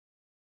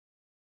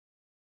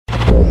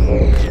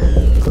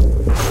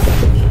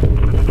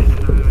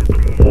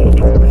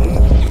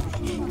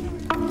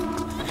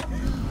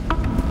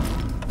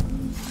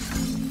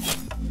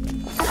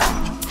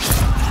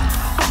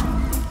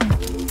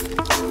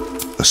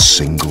A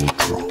single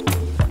drop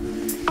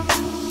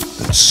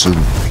that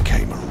soon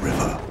became a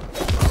river.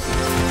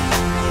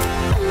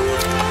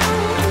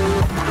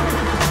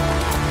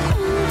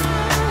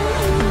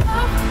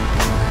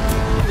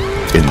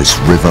 In this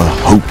river,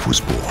 hope was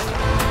born.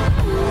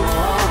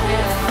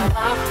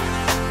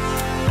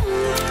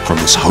 From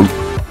this hope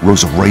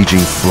rose a raging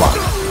flood,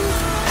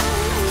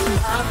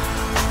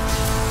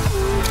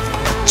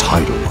 a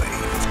tidal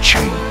wave of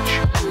change.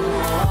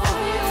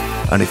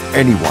 And if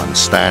anyone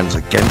stands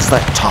against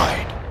that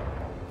tide,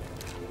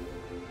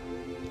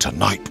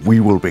 tonight we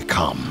will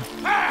become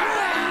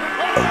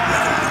a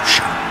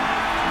revolution.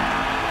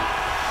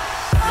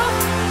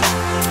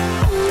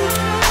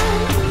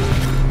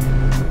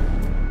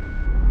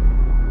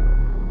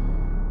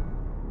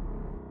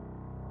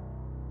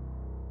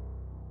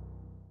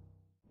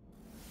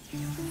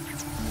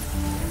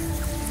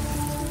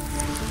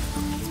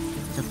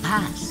 The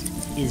past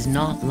is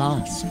not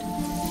lost.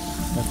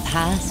 The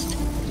past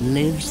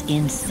lives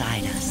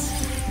inside us.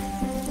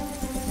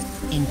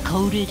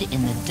 Encoded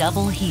in the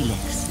double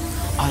helix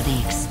are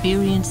the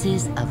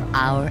experiences of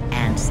our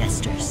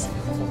ancestors.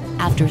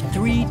 After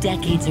 3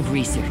 decades of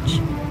research,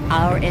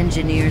 our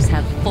engineers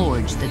have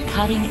forged the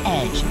cutting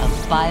edge of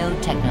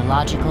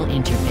biotechnological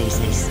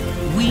interfaces.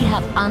 We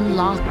have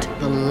unlocked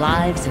the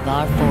lives of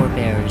our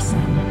forebears.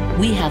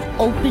 We have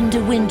opened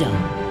a window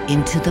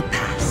into the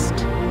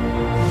past.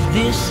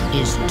 This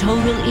is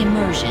total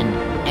immersion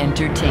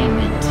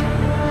entertainment.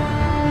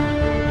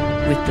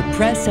 With the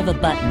press of a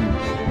button,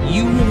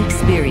 you will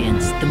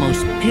experience the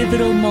most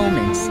pivotal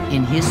moments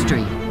in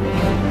history.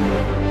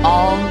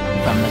 All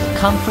from the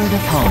comfort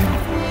of home.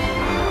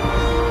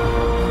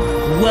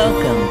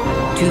 Welcome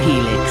to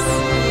Helix,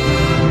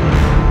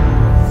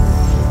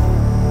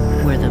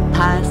 where the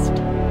past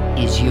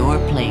is your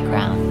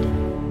playground.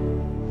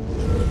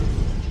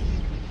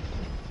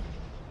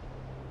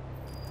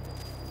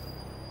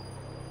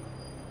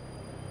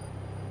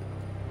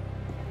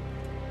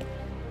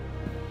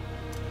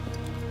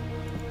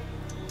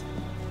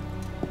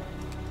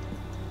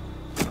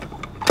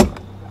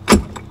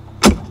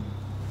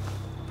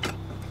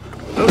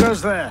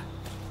 Who's there?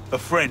 A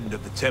friend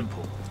of the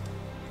temple.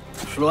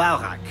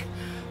 Floirac.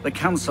 The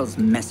Council's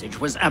message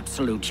was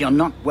absolute. You're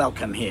not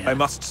welcome here. I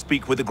must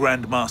speak with the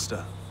Grand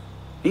Master.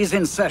 He's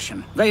in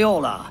session. They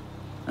all are.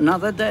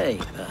 Another day,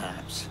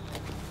 perhaps.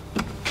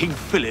 King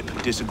Philip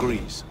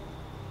disagrees.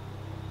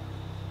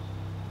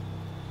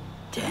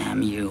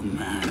 Damn you,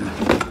 man.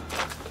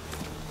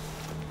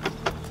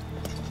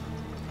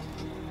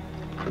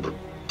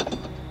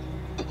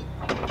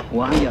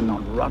 Why you're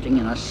not rotting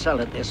in a cell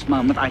at this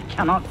moment, I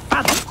cannot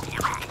fathom.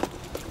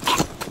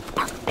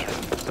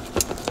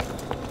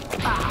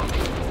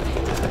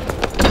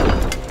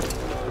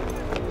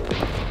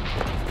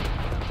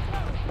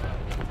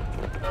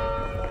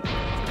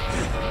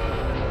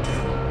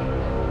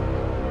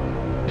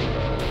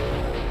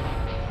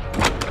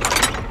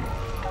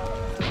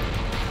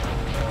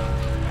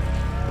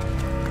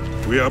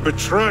 We are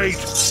betrayed!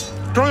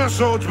 Draw your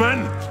swords,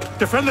 men!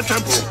 Defend the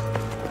temple!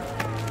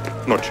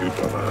 Not you,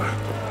 brother.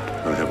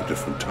 I have a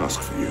different task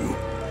for you.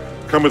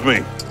 Come with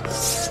me.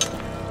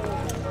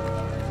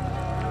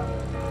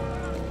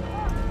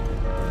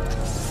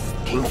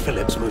 King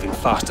Philip's moving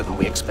faster than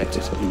we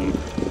expected.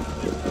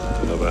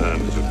 Another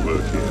hand is at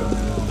work here.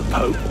 The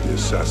Pope? The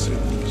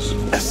assassins.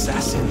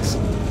 Assassins?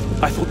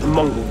 I thought the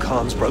Mongol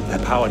Khans broke their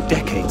power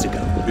decades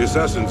ago. The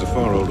assassins are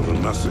far older than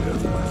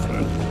Masyaf, my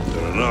friend.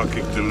 Their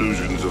anarchic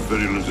delusions are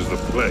virulent as the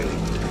plague,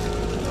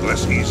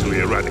 less easily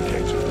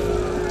eradicated.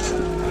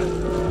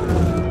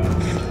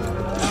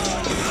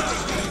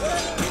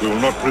 We will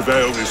not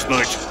prevail this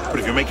night, but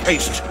if you make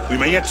haste, we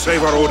may yet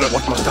save our order.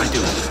 What must I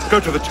do?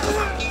 Go to the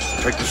tower.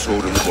 Take the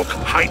sword and the book.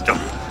 Hide them.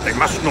 They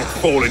must not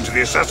fall into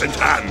the assassin's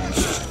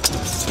hands.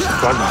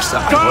 Grandmaster,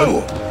 I Go!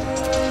 will.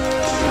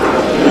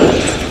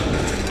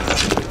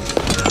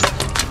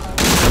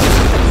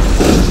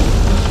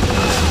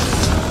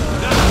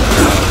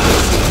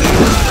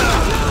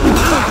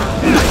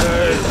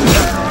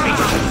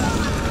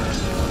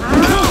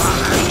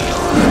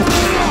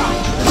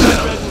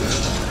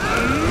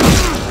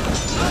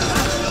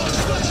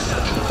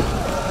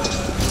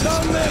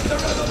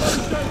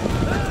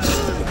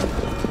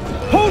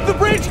 Hold the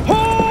bridge!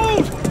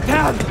 Hold!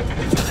 Damn! I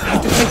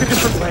have to take a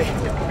different way.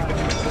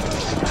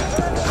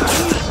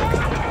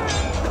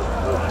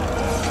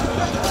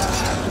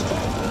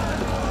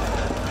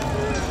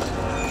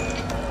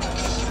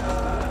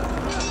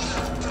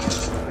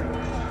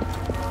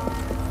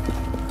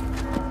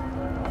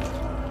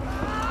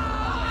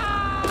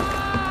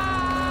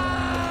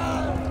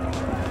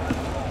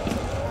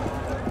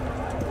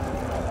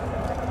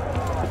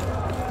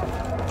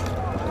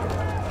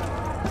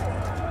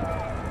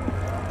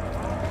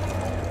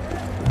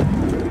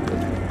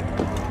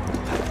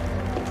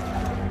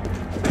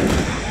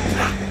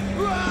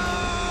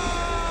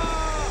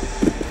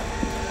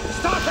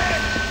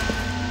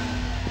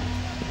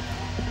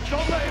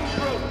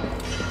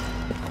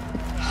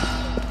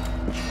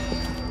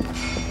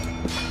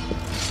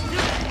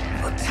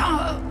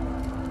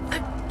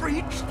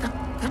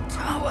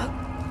 power.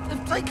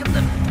 They've taken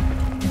them.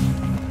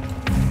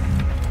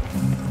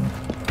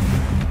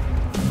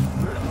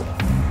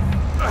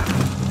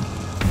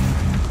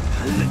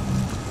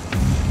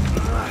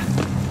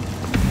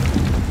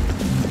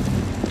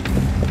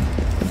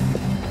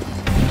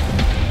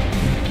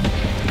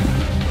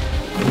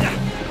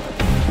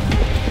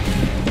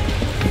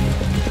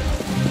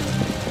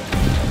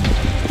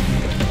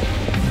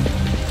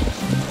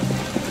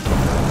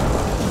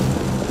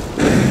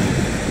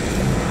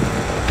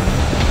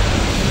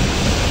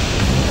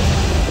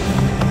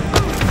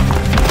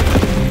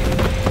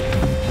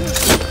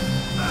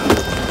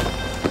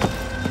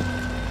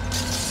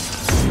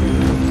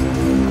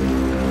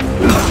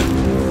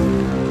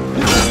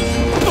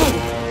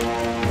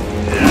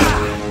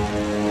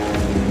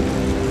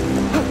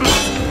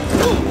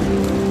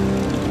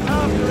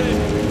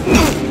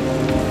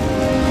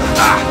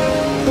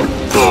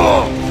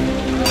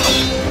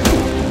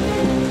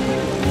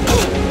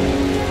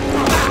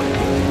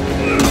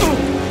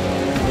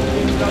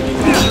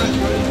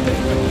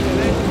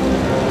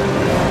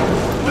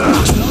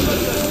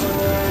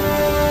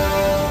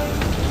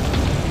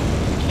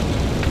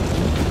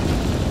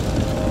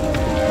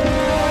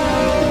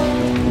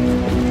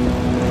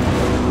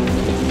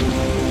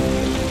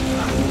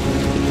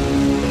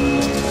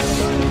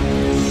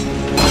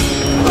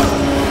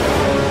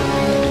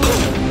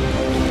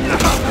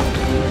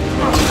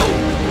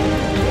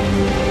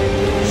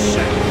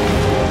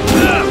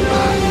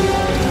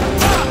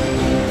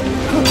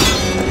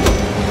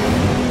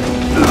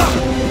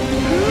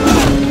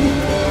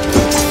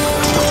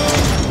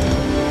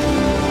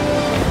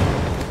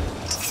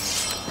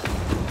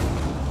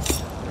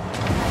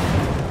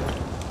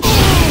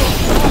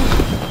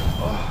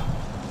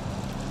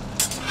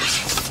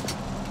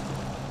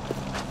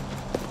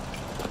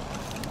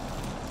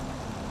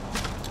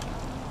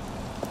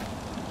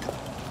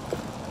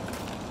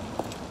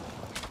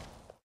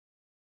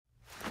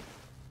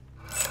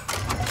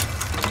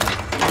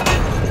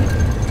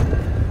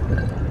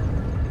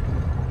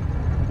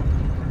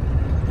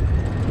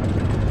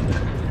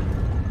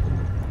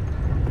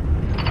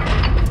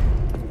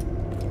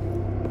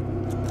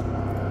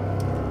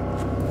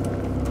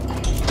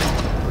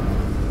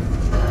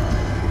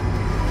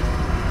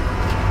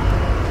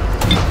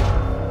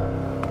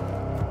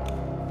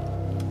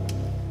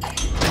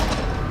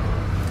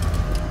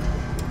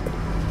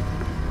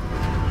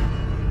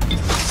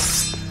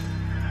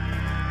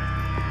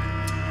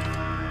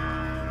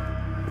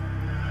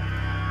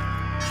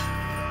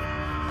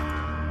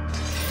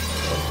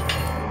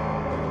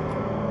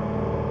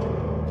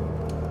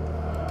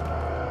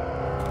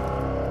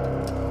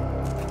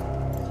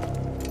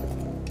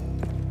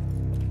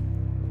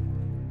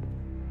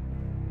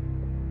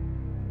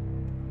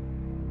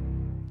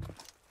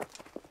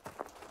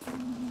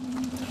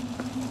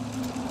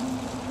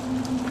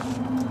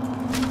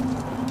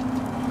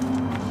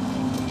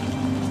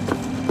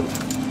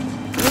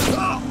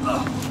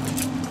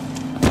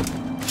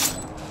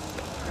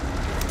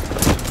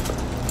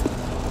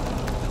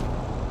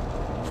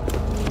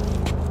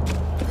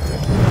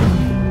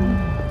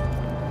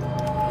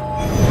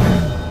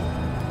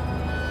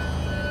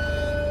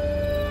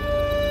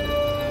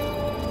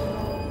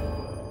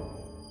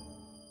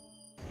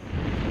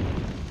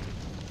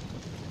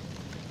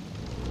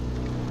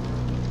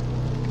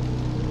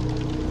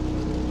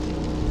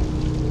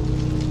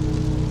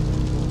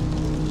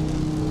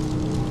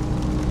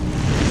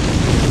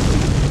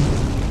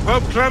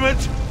 Pope Clement,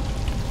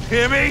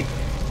 hear me?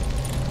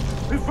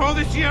 Before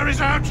this year is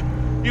out,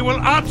 you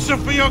will answer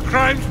for your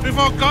crimes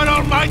before God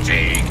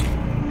Almighty.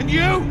 And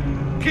you,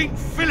 King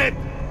Philip,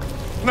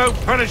 no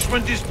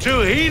punishment is too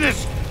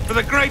heinous for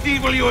the great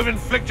evil you have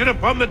inflicted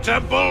upon the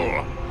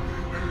temple.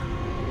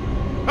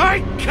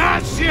 I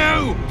curse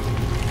you!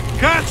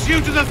 Curse you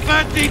to the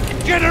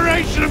 13th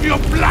generation of your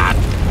blood!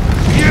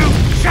 You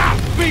shall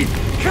be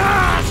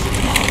cursed!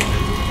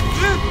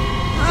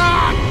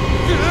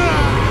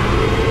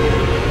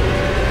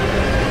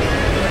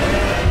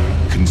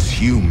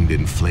 Consumed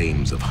in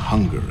flames of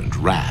hunger and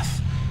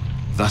wrath,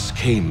 thus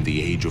came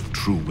the age of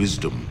true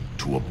wisdom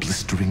to a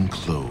blistering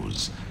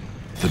close.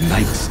 The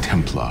Knights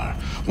Templar,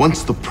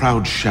 once the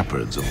proud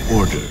shepherds of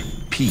order,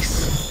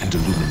 peace, and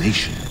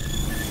illumination,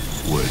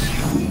 were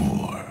no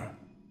more.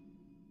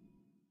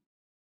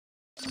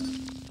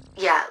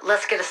 Yeah,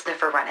 let's get a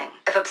sniffer running.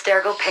 If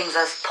Abstergo pings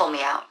us, pull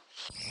me out.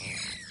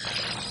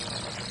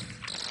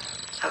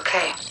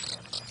 Okay.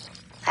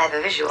 I have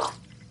a visual.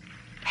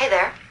 Hey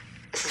there.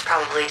 This is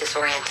probably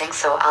disorienting,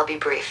 so I'll be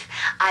brief.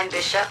 I'm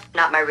Bishop,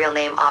 not my real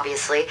name,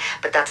 obviously,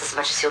 but that's as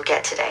much as you'll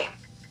get today.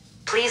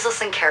 Please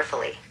listen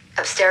carefully.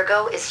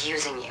 Abstergo is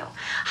using you,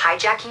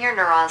 hijacking your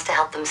neurons to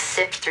help them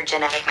sift through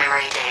genetic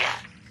memory data.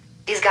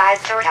 These guys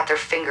have their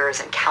fingers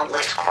in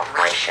countless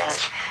corporations,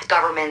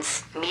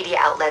 governments, media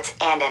outlets,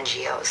 and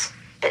NGOs.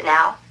 But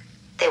now,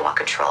 they want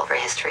control over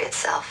history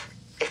itself.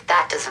 If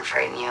that doesn't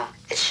frighten you,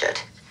 it should.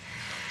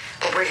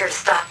 But we're here to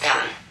stop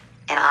them,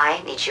 and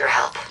I need your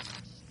help.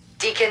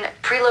 Deacon,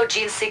 preload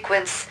gene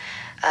sequence,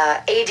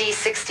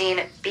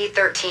 AD16,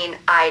 B13,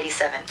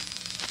 I87.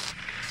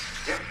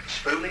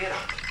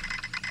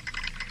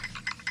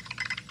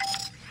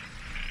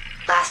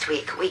 Last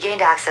week, we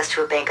gained access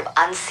to a bank of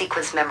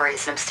unsequenced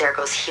memories in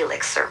Abstergo's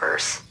Helix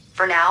servers.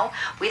 For now,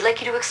 we'd like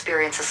you to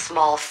experience a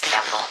small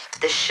sample.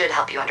 This should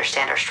help you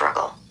understand our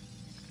struggle.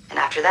 And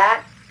after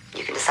that,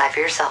 you can decide for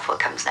yourself what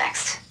comes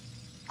next.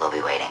 We'll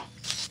be waiting.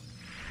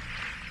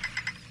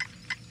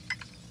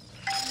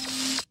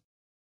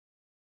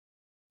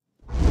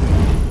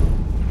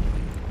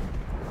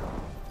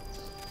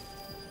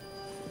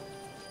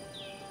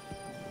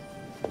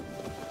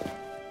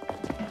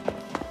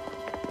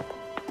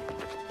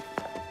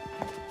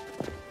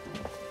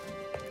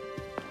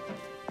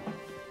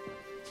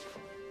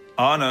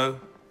 Arno.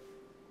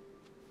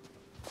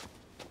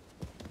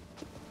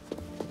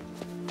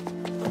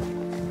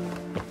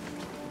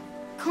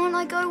 Can't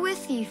I go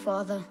with you,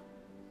 Father?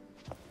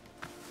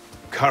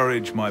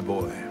 Courage, my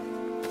boy.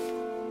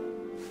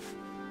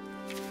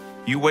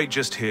 You wait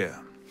just here.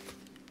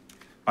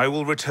 I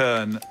will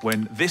return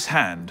when this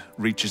hand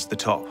reaches the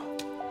top.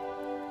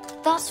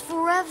 That's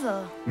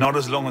forever. Not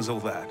as long as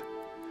all that.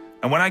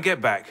 And when I get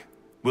back,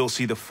 we'll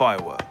see the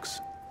fireworks.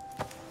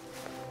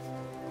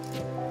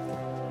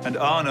 And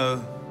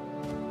Arno,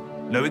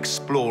 no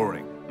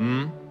exploring,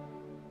 hmm?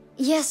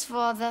 Yes,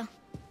 Father.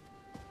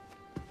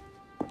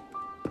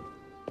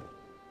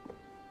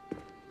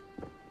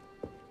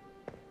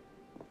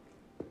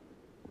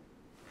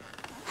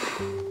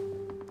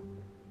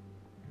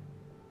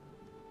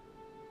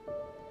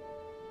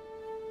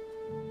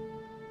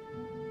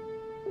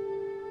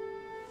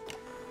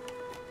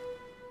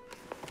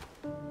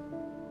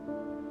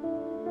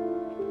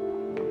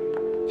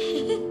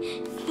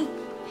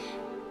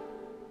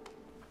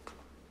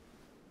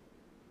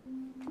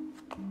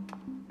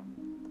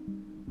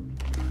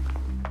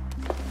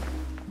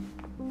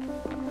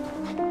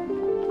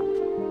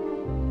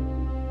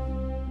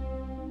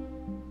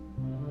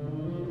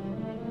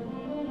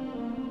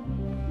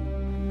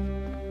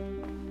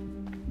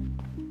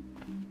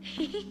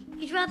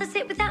 You'd rather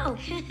sit without?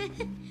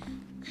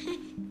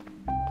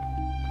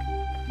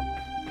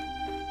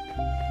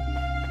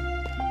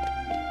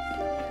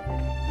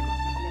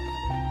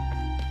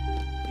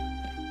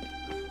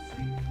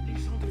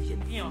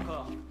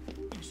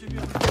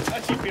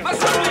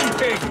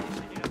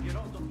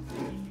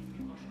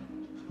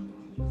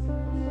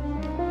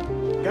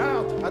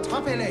 Garde,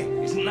 attrapez-les!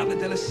 Isn't that the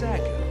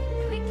Delasago?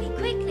 Quickly,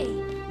 quickly!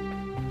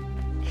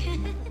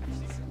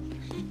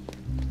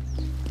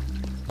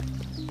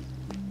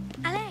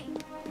 Allez!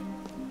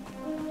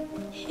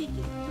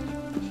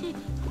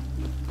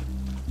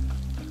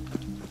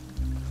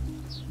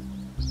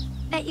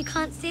 Bet you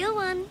can't steal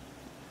one.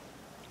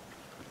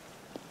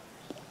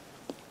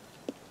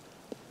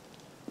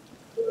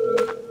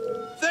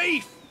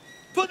 Thief!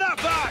 Put that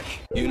back!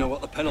 You know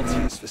what the penalty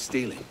is for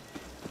stealing.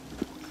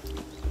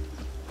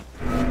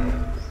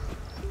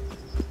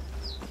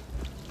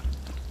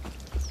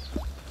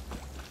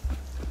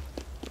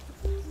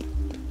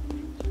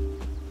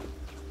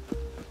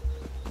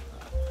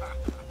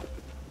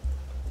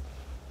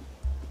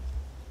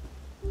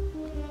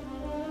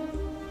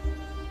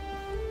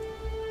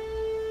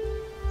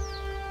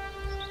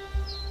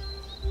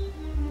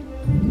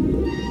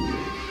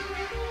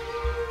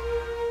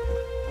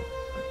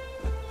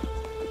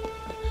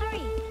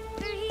 Hurry,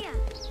 through here.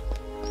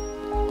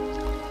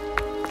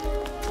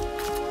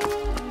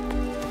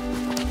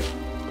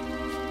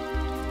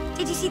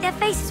 Did you see their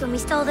faces when we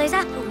stole those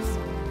apples?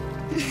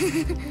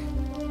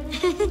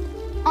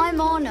 I'm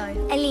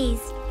Arno.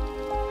 Elise.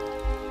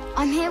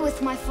 I'm here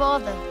with my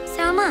father.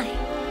 So am I.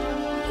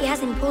 He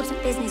has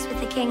important business with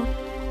the king.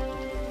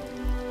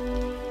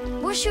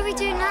 What should we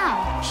do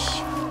now?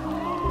 Shh.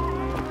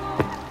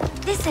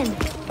 Listen.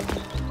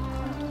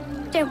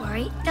 Don't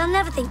worry, they'll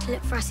never think to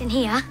look for us in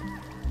here.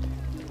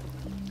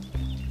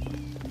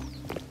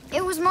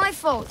 It was my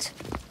fault.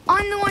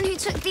 I'm the one who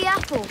took the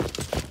apple.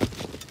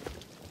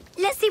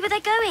 Let's see where they're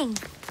going.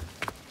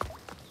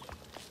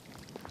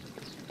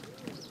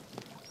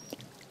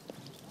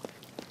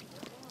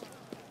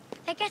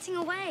 They're getting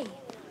away.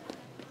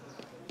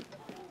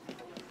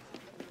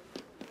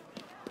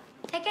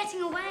 They're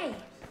getting away.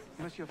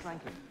 Monsieur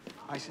Franklin,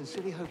 I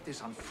sincerely hope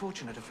this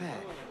unfortunate affair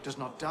does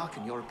not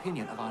darken your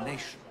opinion of our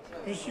nation.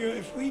 Monsieur,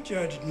 if we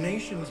judged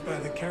nations by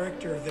the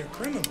character of their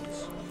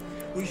criminals,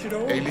 we should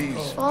all be Elise.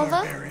 called Father?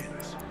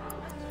 barbarians.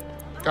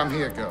 Come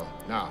here, girl,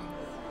 now.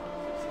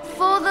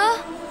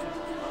 Father?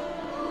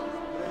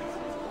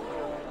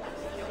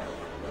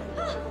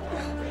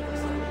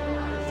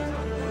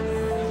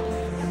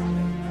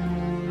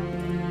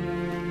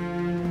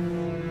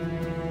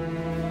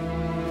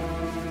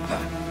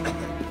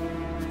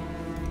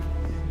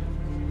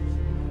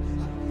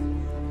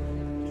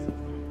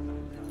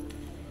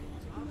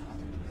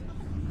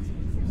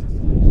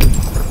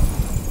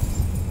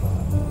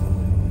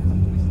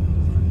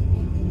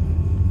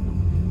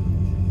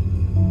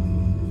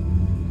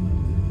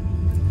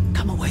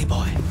 Come away,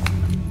 boy.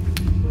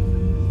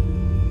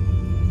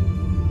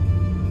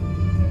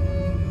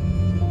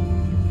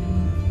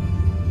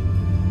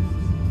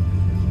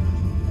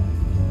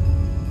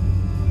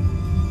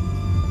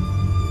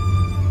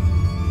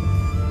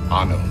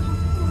 Arno.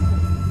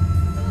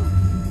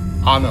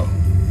 Arno.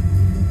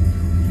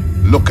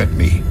 Look at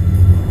me.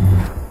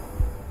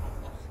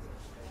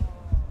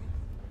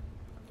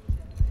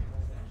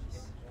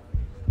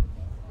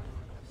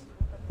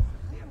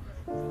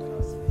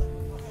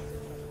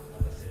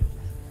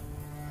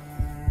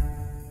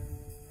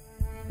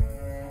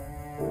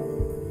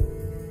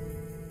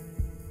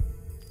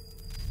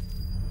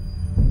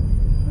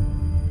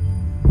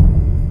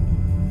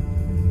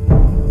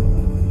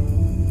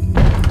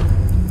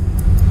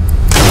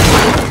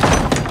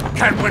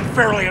 Can't win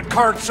fairly at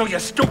cards, so you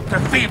stoop to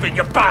thieving,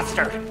 you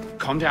bastard!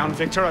 Calm down,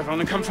 Victor. I've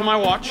only come for my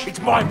watch.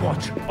 It's my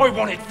watch. I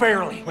want it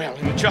fairly. Well,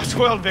 in a just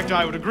world, Victor,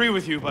 I would agree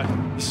with you, but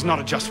this is not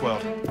a just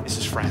world. This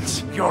is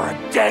France. You're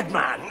a dead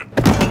man.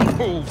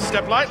 Oh,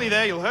 step lightly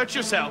there. You'll hurt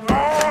yourself.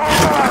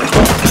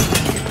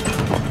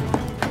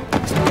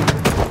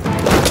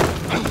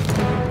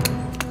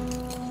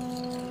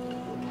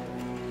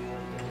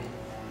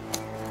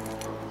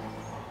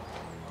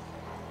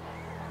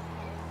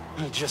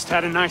 I just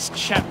had a nice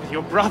chat with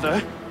your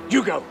brother.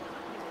 You go.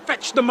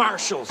 Fetch the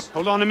marshals.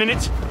 Hold on a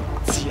minute.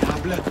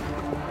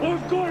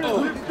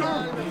 Diable.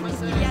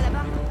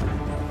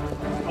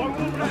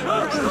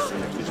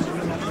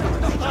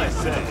 I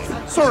say.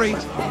 Sorry.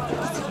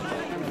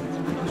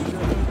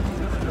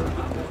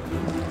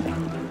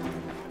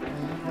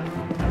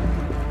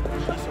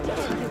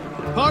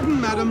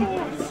 Pardon, madam.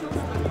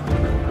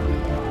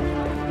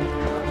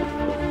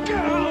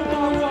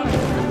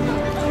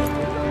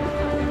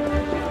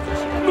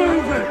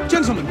 Move it!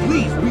 Gentlemen,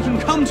 please, we can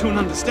come to an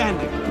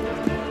understanding.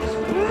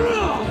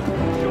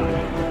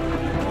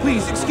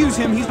 Please, excuse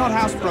him, he's not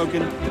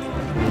housebroken.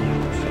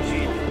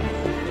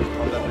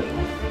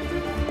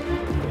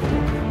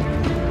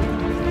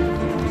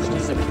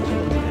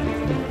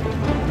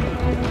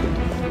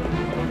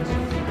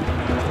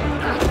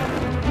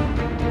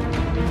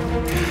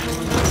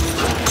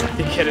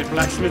 Thick-headed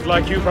blacksmith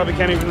like you probably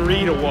can't even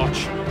read a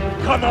watch.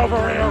 Come over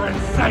here and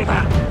say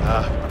that!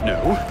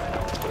 No.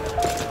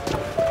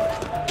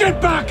 Get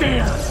back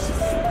here!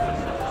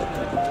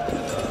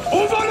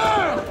 Au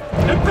voleur!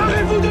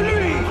 Emparez-vous de lui!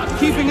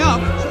 Keeping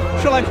up?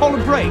 Shall I call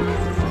a break?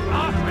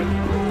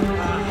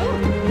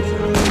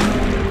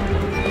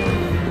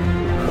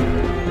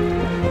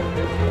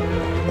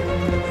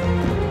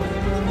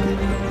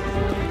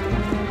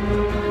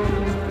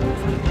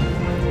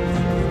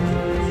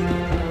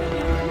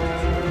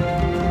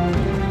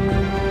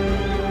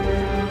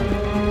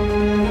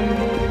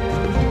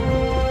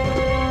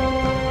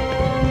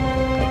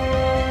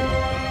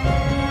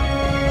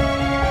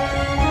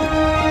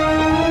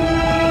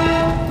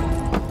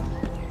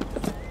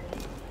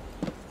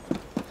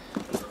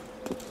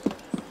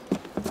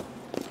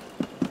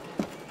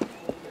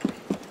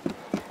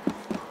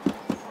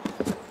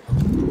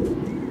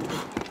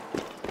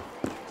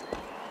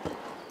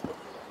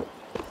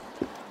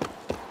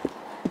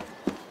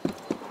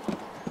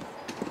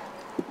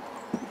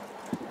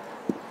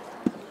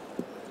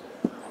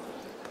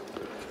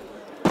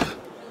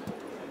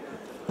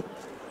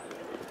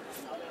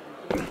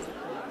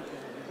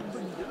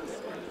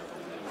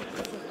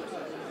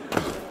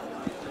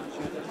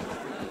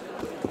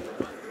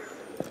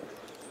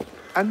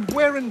 And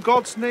where in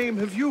God's name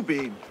have you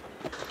been?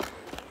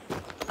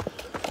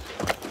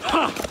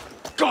 Ha!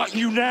 Got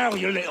you now,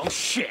 you little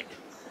shit!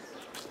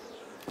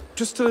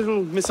 Just a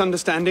little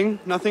misunderstanding,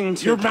 nothing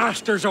to... Your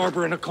master's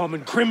harboring a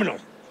common criminal.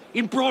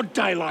 In broad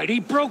daylight,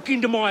 he broke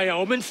into my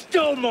home and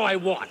stole my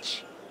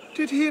watch.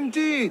 Did he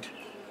indeed?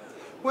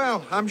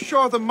 Well, I'm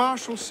sure the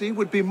Marshalsea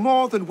would be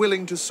more than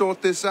willing to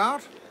sort this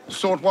out.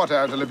 Sort what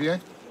out,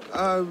 Olivier?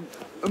 A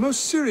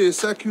most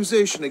serious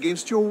accusation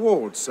against your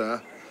ward,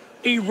 sir.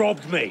 He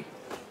robbed me.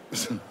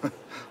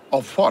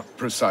 Of what,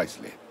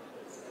 precisely?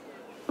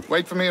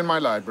 Wait for me in my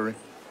library.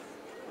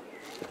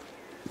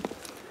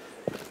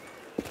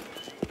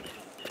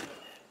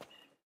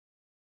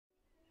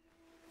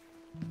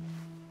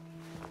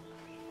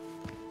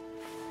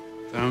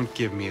 Don't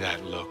give me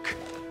that look.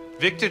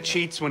 Victor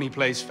cheats when he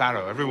plays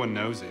Pharaoh. Everyone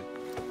knows it.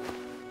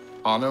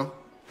 Arno?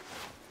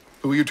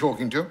 Who are you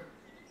talking to?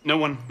 No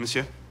one,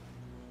 monsieur.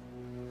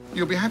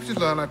 You'll be happy to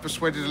learn I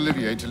persuaded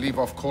Olivier to leave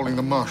off calling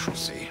the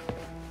Marshalsea.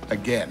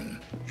 Again.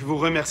 Je vous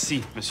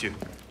remercie, monsieur.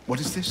 What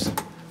is this?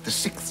 The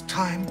 6th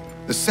time?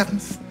 The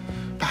 7th?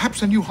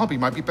 Perhaps a new hobby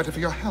might be better for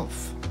your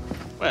health.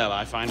 Well,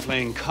 I find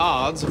playing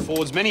cards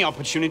affords many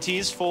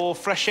opportunities for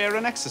fresh air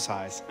and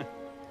exercise.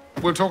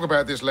 We'll talk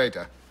about this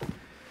later.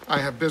 I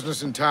have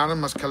business in town and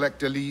must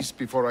collect Elise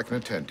before I can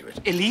attend to it.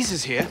 Elise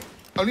is here?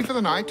 Only for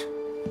the night.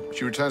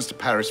 She returns to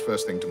Paris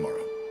first thing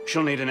tomorrow.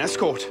 She'll need an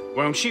escort,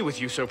 won't she, with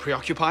you so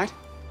preoccupied?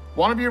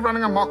 One of you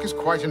running amok is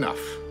quite enough.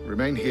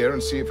 Remain here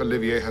and see if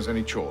Olivier has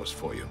any chores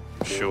for you.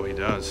 Sure he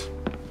does.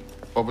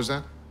 What was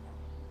that?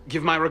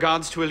 Give my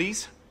regards to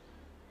Elise.